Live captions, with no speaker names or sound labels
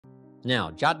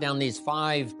Now, jot down these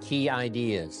 5 key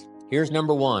ideas. Here's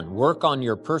number 1. Work on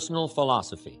your personal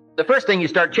philosophy. The first thing you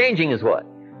start changing is what?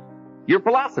 Your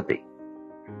philosophy.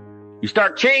 You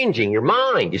start changing your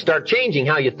mind. You start changing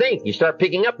how you think. You start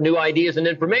picking up new ideas and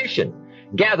information.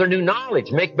 Gather new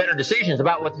knowledge. Make better decisions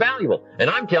about what's valuable. And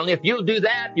I'm telling you, if you'll do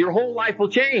that, your whole life will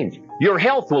change. Your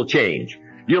health will change.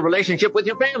 Your relationship with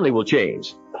your family will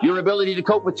change. Your ability to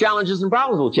cope with challenges and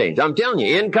problems will change. I'm telling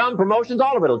you, income, promotions,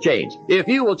 all of it will change. If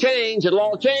you will change, it'll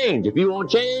all change. If you won't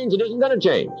change, it isn't going to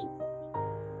change.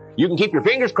 You can keep your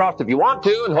fingers crossed if you want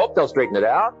to and hope they'll straighten it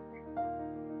out.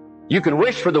 You can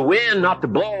wish for the wind not to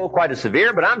blow quite as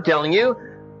severe, but I'm telling you,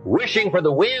 wishing for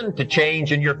the wind to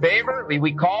change in your favor,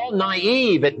 we call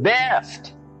naive at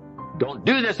best. Don't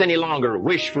do this any longer.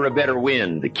 Wish for a better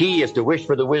wind. The key is to wish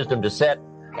for the wisdom to set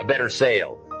a better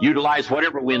sail. Utilize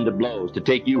whatever wind it blows to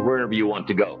take you wherever you want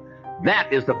to go.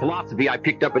 That is the philosophy I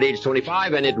picked up at age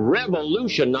 25, and it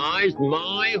revolutionized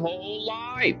my whole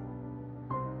life.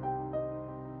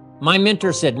 My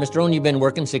mentor said, Mr. Rohn, you've been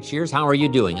working 6 years. How are you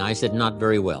doing? I said, not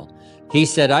very well. He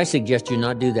said, I suggest you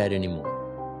not do that anymore.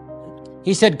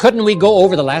 He said, couldn't we go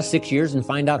over the last 6 years and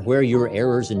find out where your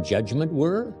errors in judgment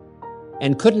were?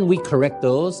 And couldn't we correct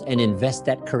those and invest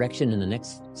that correction in the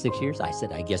next 6 years? I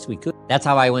said, I guess we could. That's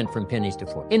how I went from pennies to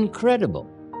 4. Incredible.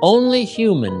 Only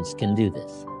humans can do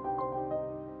this.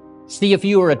 See, if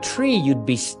you were a tree, you'd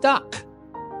be stuck.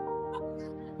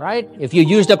 Right? If you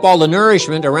used up all the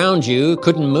nourishment around you,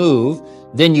 couldn't move,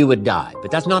 then you would die.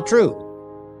 But that's not true.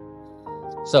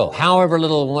 So, however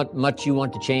much you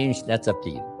want to change, that's up to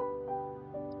you.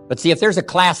 But see, if there's a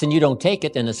class and you don't take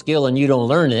it, and a skill and you don't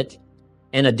learn it,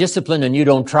 and a discipline and you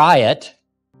don't try it,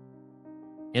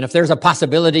 and if there's a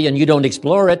possibility and you don't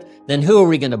explore it, then who are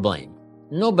we going to blame?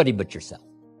 Nobody but yourself.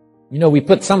 You know, we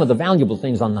put some of the valuable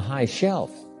things on the high shelf,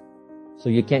 so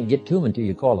you can't get to them until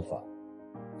you qualify.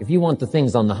 If you want the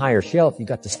things on the higher shelf, you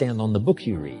got to stand on the books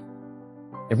you read.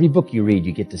 Every book you read,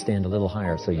 you get to stand a little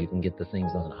higher so you can get the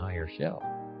things on a higher shelf.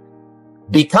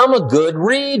 Become a good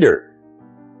reader.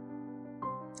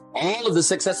 All of the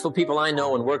successful people I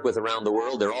know and work with around the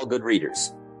world, they're all good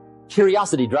readers.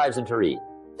 Curiosity drives them to read.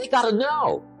 They gotta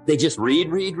know. They just read.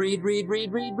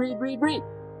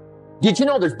 Did you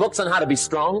know there's books on how to be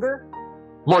stronger,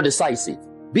 more decisive,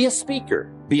 be a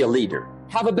speaker, be a leader,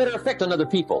 have a better effect on other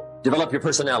people, develop your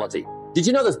personality? Did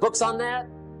you know there's books on that?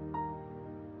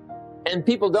 And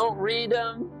people don't read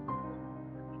them?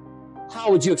 How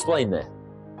would you explain that?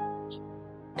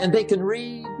 And they can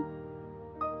read.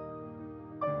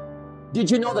 Did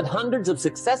you know that hundreds of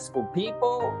successful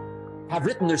people have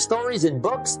written their stories in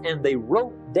books and they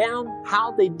wrote down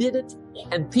how they did it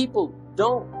and people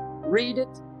don't read it?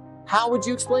 How would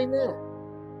you explain that?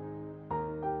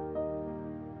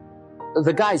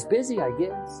 The guy's busy, I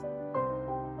guess.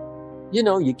 You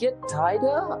know, you get tied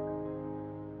up.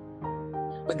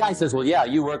 The guy says, well, yeah,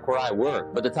 you work where I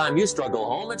work. By the time you struggle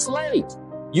home, it's late.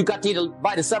 You got to eat a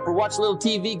bite of supper, watch a little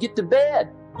TV, get to bed.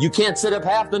 You can't sit up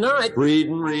half the night reading.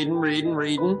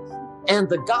 And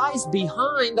the guy's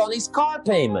behind on his car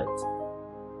payment.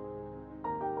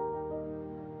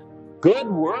 Good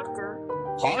worker,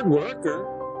 hard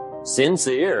worker,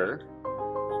 sincere.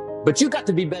 But you got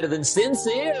to be better than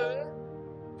sincere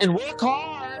and work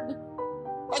hard.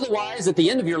 Otherwise, at the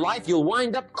end of your life, you'll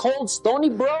wind up cold, stony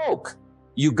broke.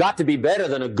 You got to be better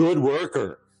than a good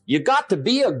worker. You got to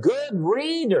be a good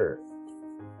reader.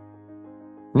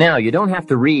 Now, you don't have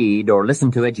to read or listen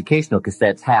to educational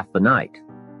cassettes half the night.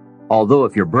 Although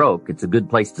if you're broke, it's a good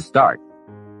place to start.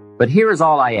 But here is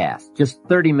all I ask, just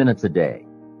 30 minutes a day.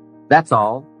 That's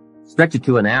all. Stretch it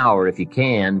to an hour if you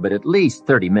can, but at least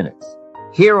 30 minutes.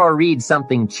 Hear or read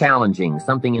something challenging,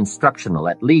 something instructional,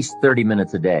 at least 30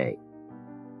 minutes a day.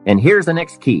 And here's the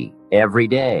next key. Every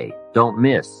day. Don't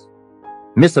miss.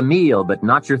 Miss a meal, but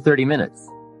not your 30 minutes.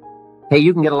 Hey,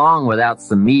 you can get along without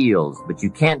some meals, but you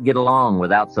can't get along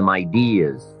without some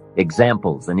ideas,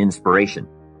 examples, and inspiration.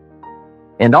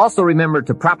 And also remember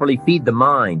to properly feed the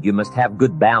mind. You must have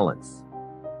good balance.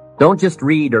 Don't just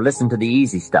read or listen to the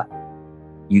easy stuff.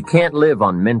 You can't live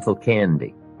on mental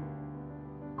candy.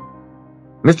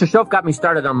 Mr. Schoaf got me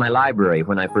started on my library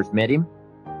when I first met him.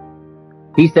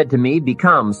 He said to me,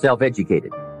 become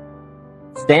self-educated.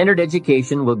 Standard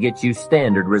education will get you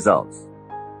standard results.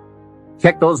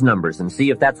 Check those numbers and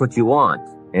see if that's what you want.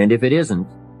 And if it isn't,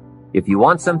 if you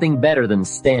want something better than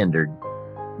standard,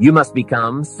 you must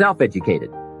become self-educated.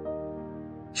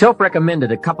 Schoaf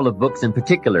recommended a couple of books in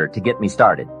particular to get me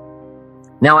started.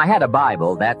 Now, I had a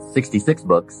Bible, that's 66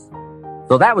 books,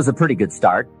 so that was a pretty good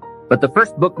start. But the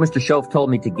first book Mr. Schoaf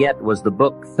told me to get was the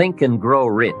book Think and Grow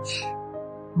Rich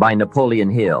by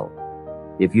Napoleon Hill.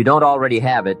 If you don't already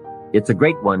have it, It's a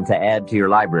great one to add to your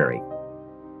library.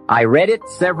 I read it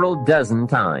several dozen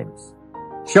times.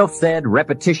 Schoff said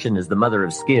repetition is the mother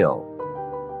of skill.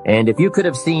 And if you could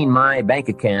have seen my bank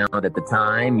account at the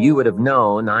time, you would have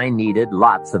known I needed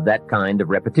lots of that kind of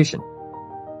repetition.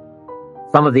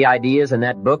 Some of the ideas in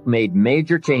that book made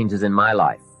major changes in my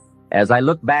life. As I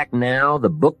look back now, the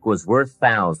book was worth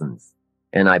thousands,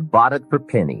 and I bought it for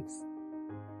pennies.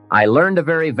 I learned a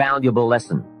very valuable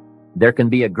lesson. There can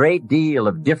be a great deal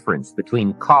of difference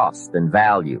between cost and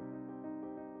value.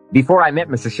 Before I met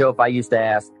Mr. Schoff, I used to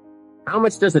ask, how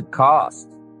much does it cost?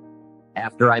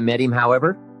 After I met him,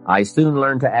 however, I soon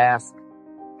learned to ask,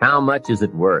 how much is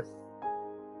it worth?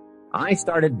 I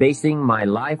started basing my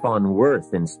life on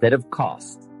worth instead of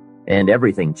cost, and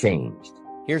everything changed.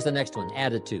 Here's the next one,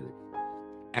 attitude.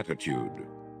 Attitude.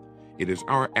 It is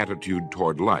our attitude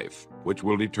toward life which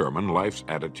will determine life's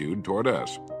attitude toward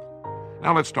us.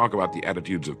 Now let's talk about the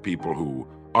attitudes of people who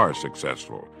are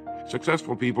successful.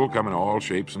 Successful people come in all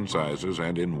shapes and sizes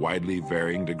and in widely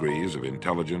varying degrees of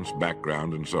intelligence,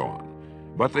 background, and so on.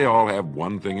 But they all have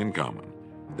one thing in common.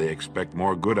 They expect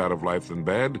more good out of life than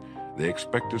bad. They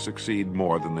expect to succeed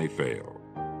more than they fail.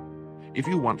 If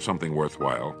you want something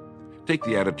worthwhile, take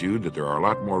the attitude that there are a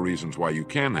lot more reasons why you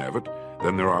can have it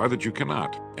than there are that you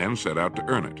cannot, and set out to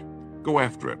earn it. Go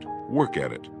after it, work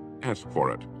at it, ask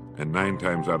for it, and 9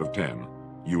 times out of 10,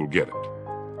 you'll get it.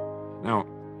 Now,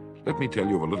 let me tell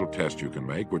you of a little test you can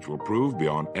make which will prove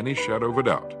beyond any shadow of a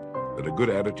doubt that a good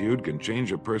attitude can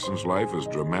change a person's life as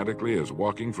dramatically as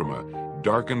walking from a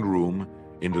darkened room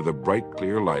into the bright,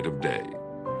 clear light of day.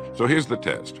 So here's the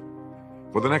test.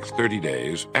 For the next 30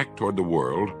 days, act toward the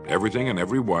world, everything and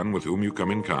everyone with whom you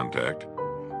come in contact,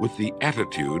 with the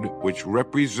attitude which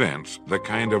represents the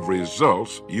kind of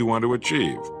results you want to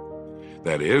achieve.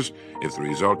 That is, if the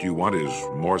result you want is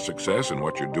more success in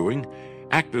what you're doing,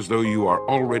 act as though you are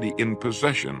already in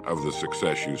possession of the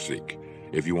success you seek.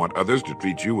 If you want others to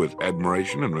treat you with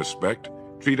admiration and respect,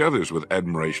 treat others with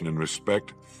admiration and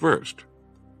respect first.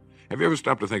 Have you ever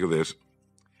stopped to think of this?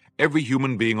 Every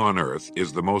human being on earth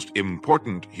is the most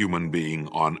important human being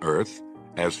on earth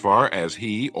as far as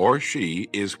he or she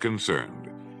is concerned.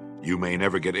 You may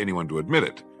never get anyone to admit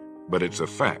it, but it's a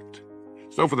fact.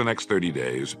 So for the next 30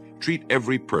 days, treat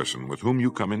every person with whom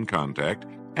you come in contact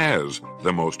as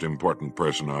the most important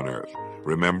person on earth,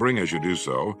 remembering as you do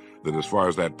so that as far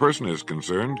as that person is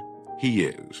concerned, he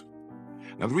is.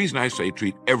 Now, the reason I say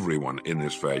treat everyone in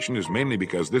this fashion is mainly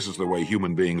because this is the way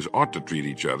human beings ought to treat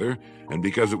each other, and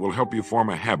because it will help you form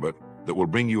a habit that will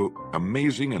bring you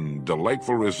amazing and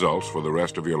delightful results for the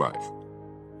rest of your life.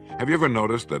 Have you ever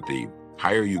noticed that the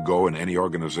higher you go in any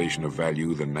organization of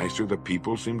value, the nicer the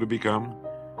people seem to become?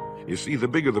 You see, the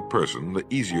bigger the person, the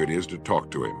easier it is to talk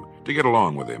to him, to get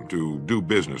along with him, to do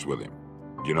business with him.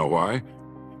 Do you know why?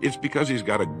 It's because he's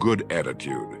got a good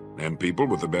attitude, and people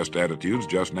with the best attitudes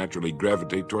just naturally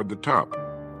gravitate toward the top.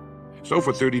 So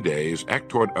for 30 days, act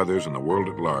toward others and the world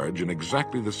at large in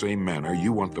exactly the same manner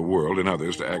you want the world and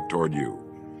others to act toward you.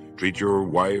 Treat your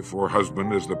wife or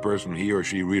husband as the person he or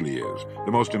she really is,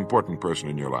 the most important person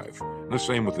in your life, and the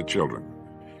same with the children.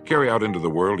 Carry out into the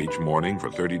world each morning for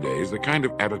 30 days the kind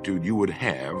of attitude you would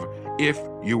have if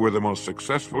you were the most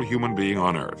successful human being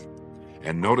on earth.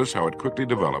 And notice how it quickly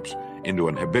develops into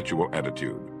an habitual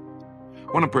attitude.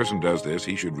 When a person does this,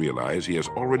 he should realize he has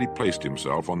already placed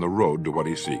himself on the road to what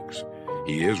he seeks.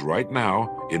 He is right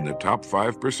now in the top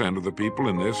 5% of the people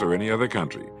in this or any other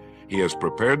country. He has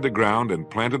prepared the ground and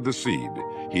planted the seed.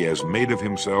 He has made of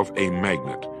himself a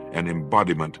magnet, an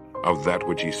embodiment of that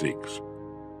which he seeks.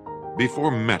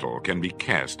 Before metal can be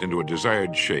cast into a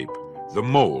desired shape, the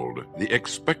mold, the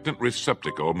expectant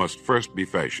receptacle, must first be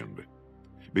fashioned.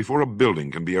 Before a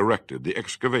building can be erected, the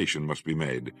excavation must be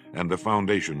made and the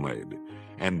foundation laid.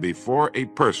 And before a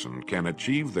person can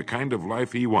achieve the kind of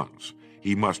life he wants,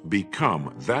 he must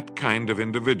become that kind of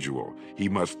individual. He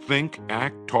must think,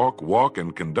 act, talk, walk,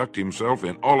 and conduct himself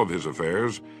in all of his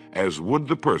affairs as would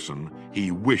the person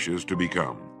he wishes to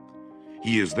become.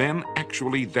 He is then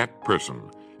actually that person,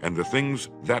 and the things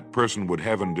that person would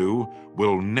have and do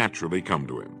will naturally come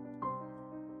to him.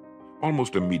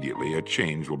 Almost immediately, a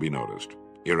change will be noticed.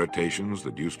 Irritations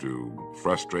that used to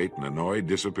frustrate and annoy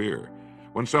disappear.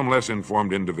 When some less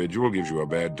informed individual gives you a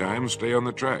bad time, stay on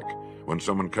the track. When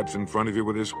someone cuts in front of you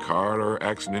with his car or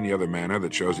acts in any other manner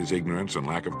that shows his ignorance and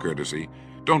lack of courtesy,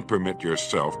 don't permit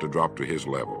yourself to drop to his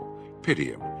level.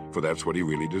 Pity him, for that's what he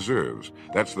really deserves.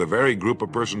 That's the very group a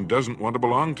person doesn't want to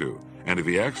belong to. And if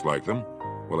he acts like them,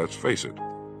 well, let's face it,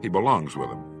 he belongs with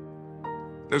them.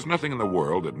 There's nothing in the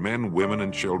world that men, women,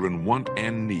 and children want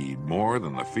and need more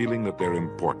than the feeling that they're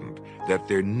important, that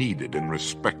they're needed and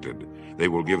respected. They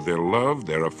will give their love,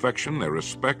 their affection, their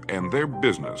respect, and their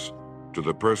business to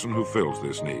the person who fills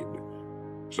this need.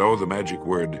 So the magic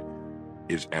word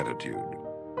is attitude.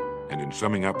 And in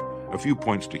summing up, a few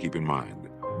points to keep in mind.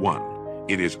 1,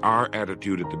 it is our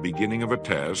attitude at the beginning of a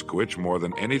task which, more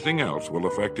than anything else, will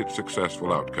affect its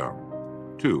successful outcome.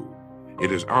 2,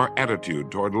 it is our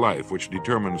attitude toward life which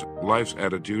determines life's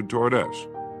attitude toward us.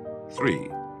 3,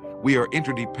 we are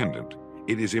interdependent.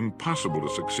 It is impossible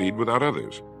to succeed without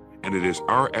others. And it is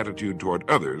our attitude toward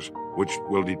others which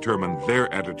will determine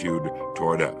their attitude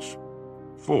toward us.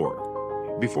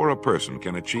 4, before a person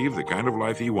can achieve the kind of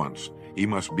life he wants, he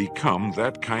must become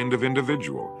that kind of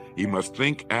individual. He must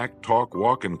think, act, talk,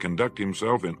 walk, and conduct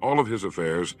himself in all of his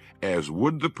affairs as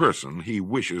would the person he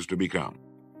wishes to become.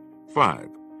 5,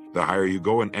 the higher you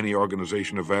go in any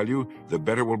organization of value, the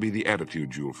better will be the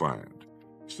attitude you'll find.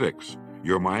 6,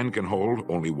 your mind can hold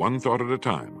only one thought at a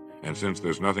time, and since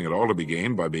there's nothing at all to be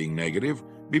gained by being negative,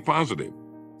 be positive.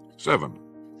 7,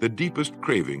 the deepest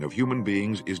craving of human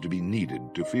beings is to be needed,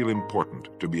 to feel important,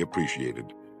 to be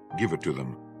appreciated. Give it to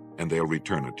them, and they'll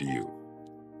return it to you.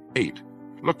 8,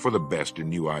 look for the best in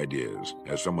new ideas.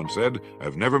 As someone said,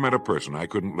 I've never met a person I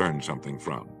couldn't learn something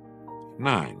from.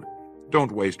 9,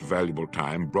 don't waste valuable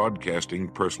time broadcasting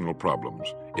personal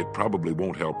problems. It probably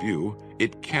won't help you.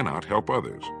 It cannot help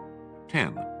others.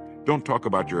 10, don't talk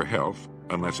about your health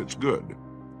unless it's good.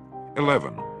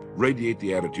 11, radiate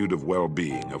the attitude of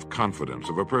well-being, of confidence,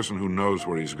 of a person who knows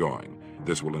where he's going.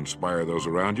 This will inspire those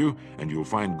around you, and you'll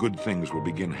find good things will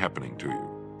begin happening to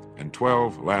you. And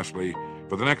 12, lastly,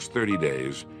 for the next 30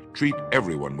 days, treat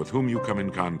everyone with whom you come in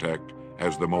contact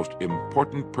as the most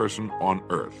important person on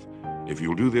earth. If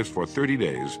you'll do this for 30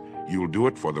 days, you'll do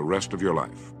it for the rest of your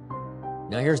life.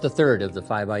 Now here's the third of the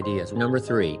 5 ideas, number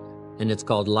 3, and it's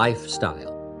called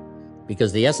lifestyle.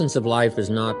 Because the essence of life is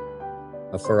not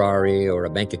a Ferrari or a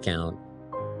bank account.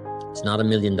 It's not $1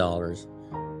 million.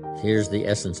 Here's the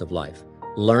essence of life: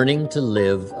 learning to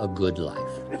live a good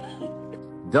life.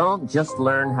 Don't just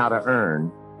learn how to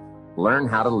earn, learn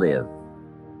how to live.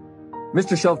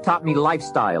 Mr. Shove taught me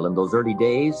lifestyle in those early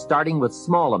days, starting with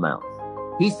small amounts.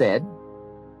 He said,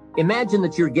 imagine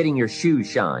that you're getting your shoes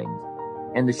shined,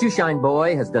 and the shoe shine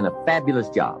boy has done a fabulous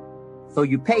job. So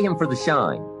you pay him for the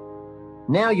shine.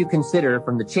 Now you consider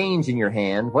from the change in your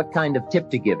hand what kind of tip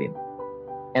to give him.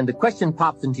 And the question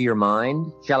pops into your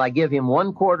mind, shall I give him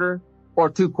 1 quarter or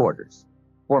 2 quarters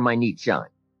for my neat shine?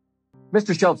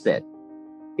 Mr. Shove said,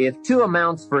 if 2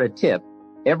 amounts for a tip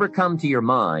ever come to your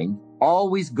mind,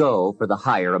 always go for the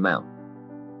higher amount.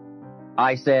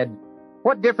 I said,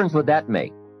 what difference would that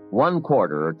make, 1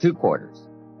 quarter or 2 quarters?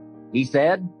 He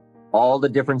said, all the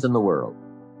difference in the world.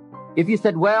 If you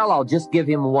said, well, I'll just give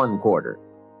him 1 quarter,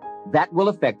 that will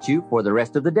affect you for the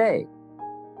rest of the day.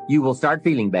 You will start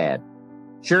feeling bad.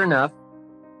 Sure enough,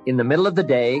 in the middle of the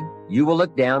day, you will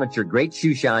look down at your great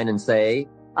shoe shine and say,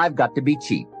 I've got to be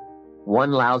cheap.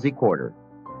 1 lousy quarter.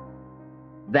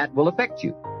 That will affect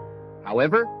you.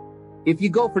 However, if you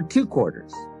go for 2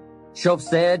 quarters, Shove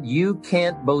said you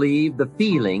can't believe the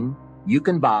feeling you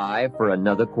can buy for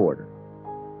another quarter.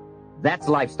 That's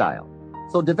lifestyle.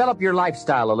 So develop your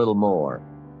lifestyle a little more.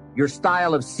 Your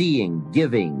style of seeing,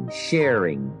 giving,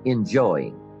 sharing,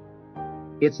 enjoying.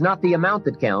 It's not the amount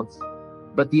that counts,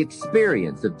 but the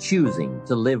experience of choosing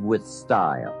to live with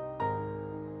style.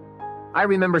 I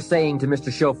remember saying to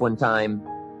Mr. Shove one time,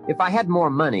 if I had more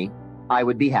money, I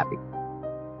would be happy.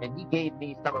 And he gave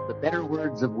me some of the better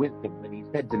words of wisdom, and he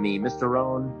said to me, Mr.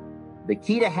 Rohn, the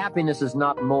key to happiness is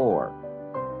not more.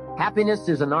 Happiness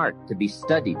is an art to be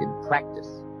studied and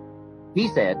practiced. He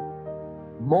said,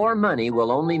 more money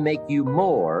will only make you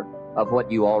more of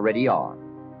what you already are.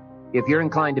 If you're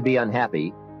inclined to be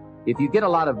unhappy, if you get a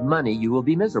lot of money, you will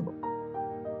be miserable.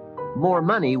 More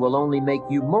money will only make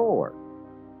you more.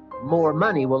 More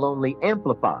money will only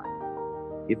amplify.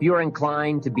 If you're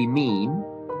inclined to be mean,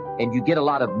 and you get a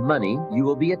lot of money, you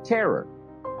will be a terror.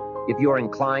 If you're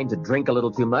inclined to drink a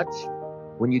little too much,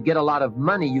 when you get a lot of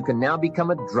money, you can now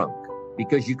become a drunk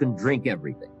because you can drink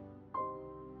everything.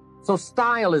 So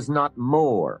style is not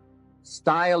more.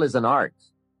 Style is an art.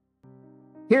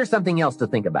 Here's something else to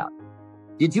think about.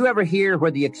 Did you ever hear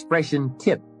where the expression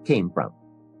tip came from?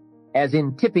 As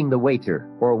in tipping the waiter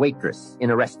or waitress in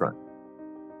a restaurant.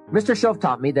 Mr. Shove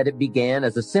taught me that it began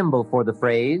as a symbol for the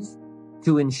phrase,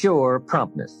 to ensure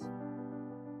promptness.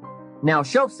 Now,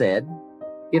 Shove said,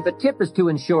 if a tip is to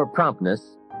ensure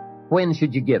promptness, when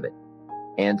should you give it?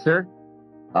 Answer,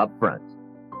 up front.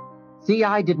 See,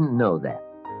 I didn't know that.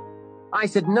 I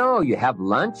said, no, you have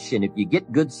lunch, and if you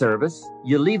get good service,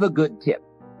 you leave a good tip.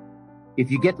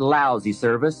 If you get lousy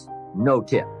service, no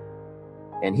tip.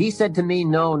 And he said to me,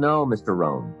 no, Mr.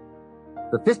 Rohn.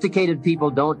 Sophisticated people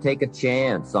don't take a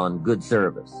chance on good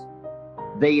service.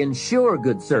 They ensure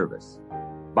good service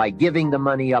by giving the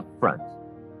money up front.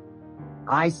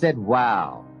 I said,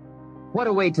 wow, what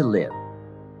a way to live.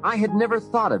 I had never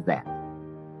thought of that.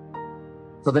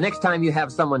 So the next time you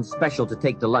have someone special to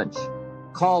take to lunch,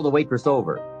 call the waitress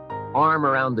over, arm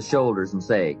around the shoulders and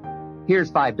say,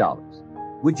 here's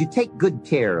 $5. Would you take good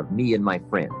care of me and my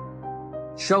friend?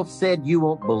 Schoaf said you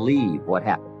won't believe what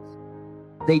happens.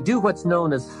 They do what's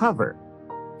known as hover.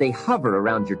 They hover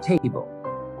around your table.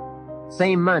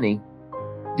 Same money,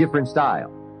 different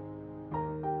style.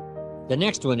 The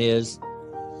next one is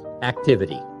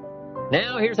activity.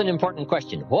 Now here's an important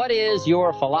question. What is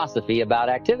your philosophy about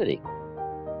activity?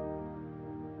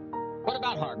 What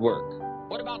about hard work?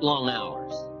 What about long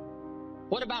hours?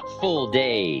 What about full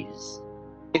days?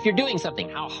 If you're doing something,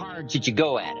 how hard should you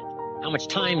go at it? How much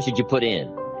time should you put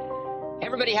in?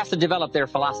 Everybody has to develop their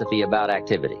philosophy about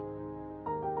activity.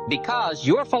 Because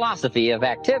your philosophy of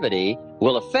activity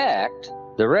will affect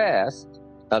the rest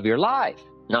of your life.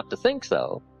 Not to think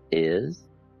so is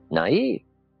naive.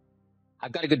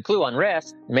 I've got a good clue on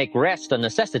rest. Make rest a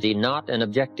necessity, not an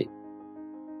objective.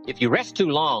 If you rest too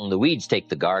long, the weeds take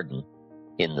the garden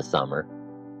in the summer.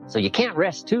 So you can't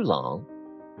rest too long.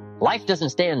 Life doesn't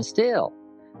stand still.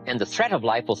 And the threat of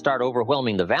life will start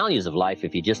overwhelming the values of life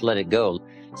if you just let it go.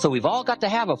 So we've all got to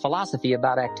have a philosophy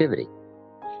about activity.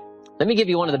 Let me give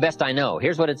you one of the best I know.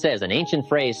 Here's what it says. An ancient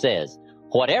phrase says,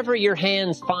 whatever your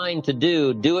hands find to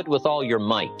do, do it with all your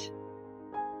might.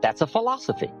 That's a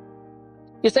philosophy.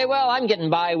 You say, well, I'm getting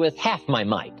by with half my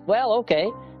might. Well, okay,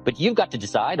 but you've got to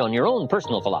decide on your own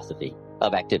personal philosophy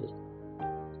of activity.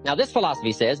 Now, this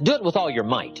philosophy says, do it with all your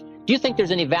might. Do you think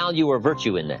there's any value or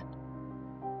virtue in that?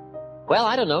 Well,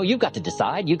 I don't know. You've got to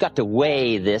decide. You've got to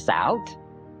weigh this out,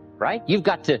 right? You've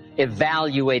got to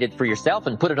evaluate it for yourself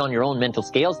and put it on your own mental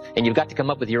scales, and you've got to come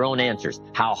up with your own answers.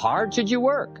 How hard should you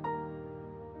work?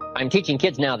 I'm teaching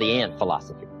kids now the ant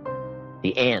philosophy.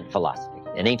 The ant philosophy.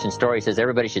 An ancient story says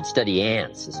everybody should study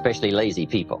ants, especially lazy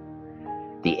people.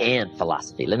 The ant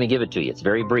philosophy. Let me give it to you. It's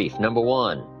very brief. Number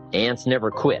one, ants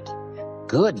never quit.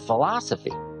 Good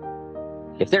philosophy.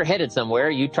 If they're headed somewhere,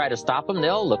 you try to stop them,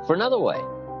 they'll look for another way.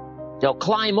 They'll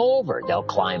climb over, they'll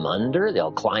climb under,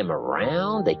 they'll climb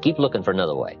around. They keep looking for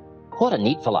another way. What a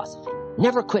neat philosophy.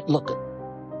 Never quit looking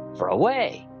for a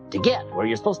way to get where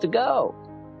you're supposed to go.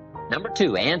 Number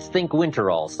two, ants think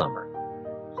winter all summer.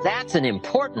 That's an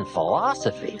important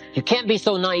philosophy. You can't be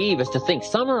so naive as to think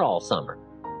summer all summer.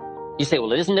 You say,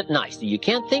 well, isn't it nice? You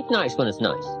can't think nice when it's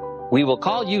nice. We will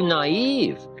call you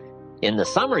naive. In the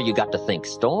summer, you got to think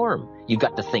storm. You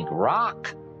got to think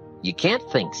rock. You can't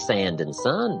think sand and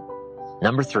sun.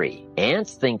 Number three,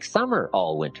 ants think summer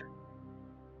all winter.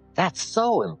 That's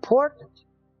so important.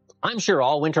 I'm sure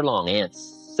all winter long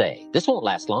ants say, this won't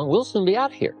last long. We'll soon be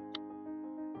out here.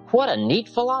 What a neat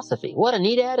philosophy. What a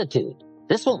neat attitude.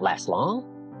 This won't last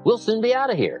long. We'll soon be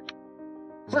out of here.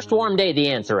 First warm day, the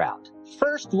ants are out.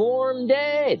 First warm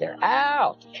day, they're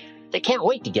out. They can't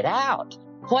wait to get out.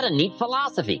 What a neat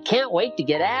philosophy. Can't wait to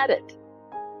get at it.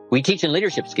 We teach in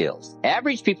leadership skills.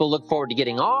 Average people look forward to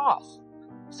getting off.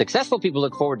 Successful people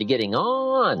look forward to getting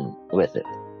on with it.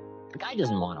 The guy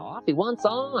doesn't want off. He wants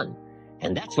on.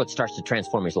 And that's what starts to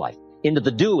transform his life into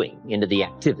the doing, into the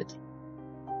activity.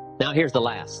 Now here's the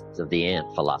last of the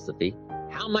ant philosophy.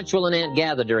 How much will an ant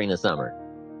gather during the summer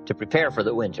to prepare for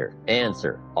the winter?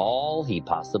 Answer, all he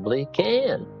possibly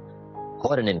can.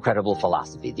 What an incredible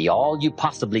philosophy, the all you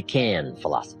possibly can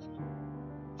philosophy.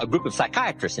 A group of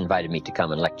psychiatrists invited me to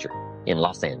come and lecture in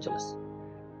Los Angeles.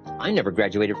 I never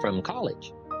graduated from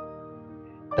college,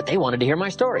 but they wanted to hear my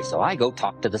story, so I go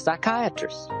talk to the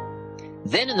psychiatrists.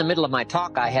 Then in the middle of my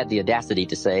talk, I had the audacity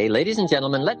to say, ladies and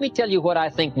gentlemen, let me tell you what I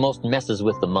think most messes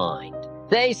with the mind.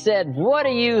 They said, what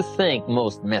do you think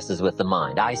most messes with the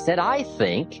mind? I said, I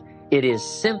think it is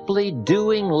simply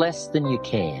doing less than you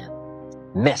can.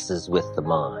 Messes with the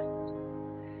mind.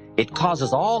 It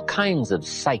causes all kinds of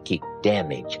psychic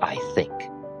damage, I think.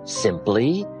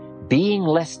 Simply being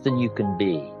less than you can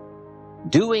be.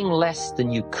 Doing less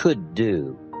than you could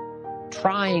do.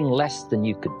 Trying less than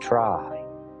you could try.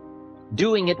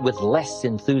 Doing it with less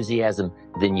enthusiasm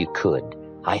than you could.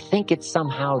 I think it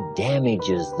somehow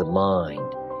damages the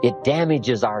mind. It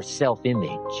damages our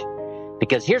self-image.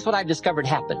 Because here's what I've discovered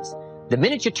happens. The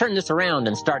minute you turn this around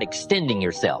and start extending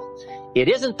yourself, it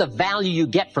isn't the value you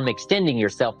get from extending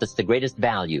yourself that's the greatest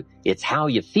value. It's how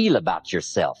you feel about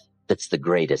yourself that's the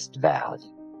greatest value.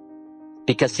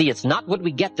 Because, see, it's not what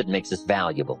we get that makes us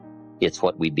valuable. It's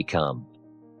what we become.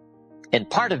 And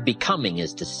part of becoming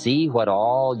is to see what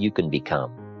all you can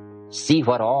become. See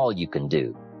what all you can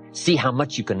do. See how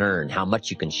much you can earn, how much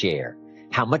you can share,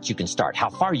 how much you can start, how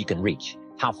far you can reach,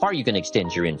 how far you can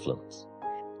extend your influence.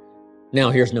 Now,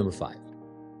 here's number 5.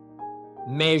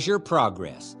 Measure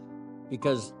progress.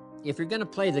 Because if you're going to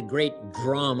play the great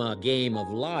drama game of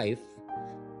life,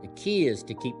 the key is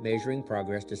to keep measuring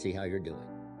progress to see how you're doing.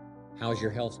 How's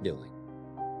your health doing?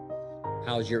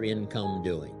 How's your income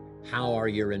doing? How are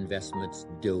your investments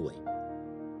doing?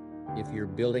 If you're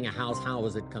building a house, how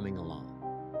is it coming along?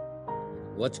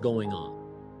 What's going on?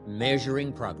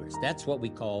 Measuring progress. That's what we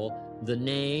call the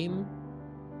name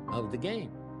of the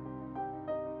game.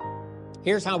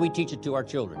 Here's how we teach it to our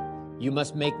children. You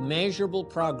must make measurable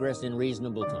progress in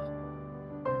reasonable time.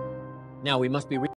 Now, we must be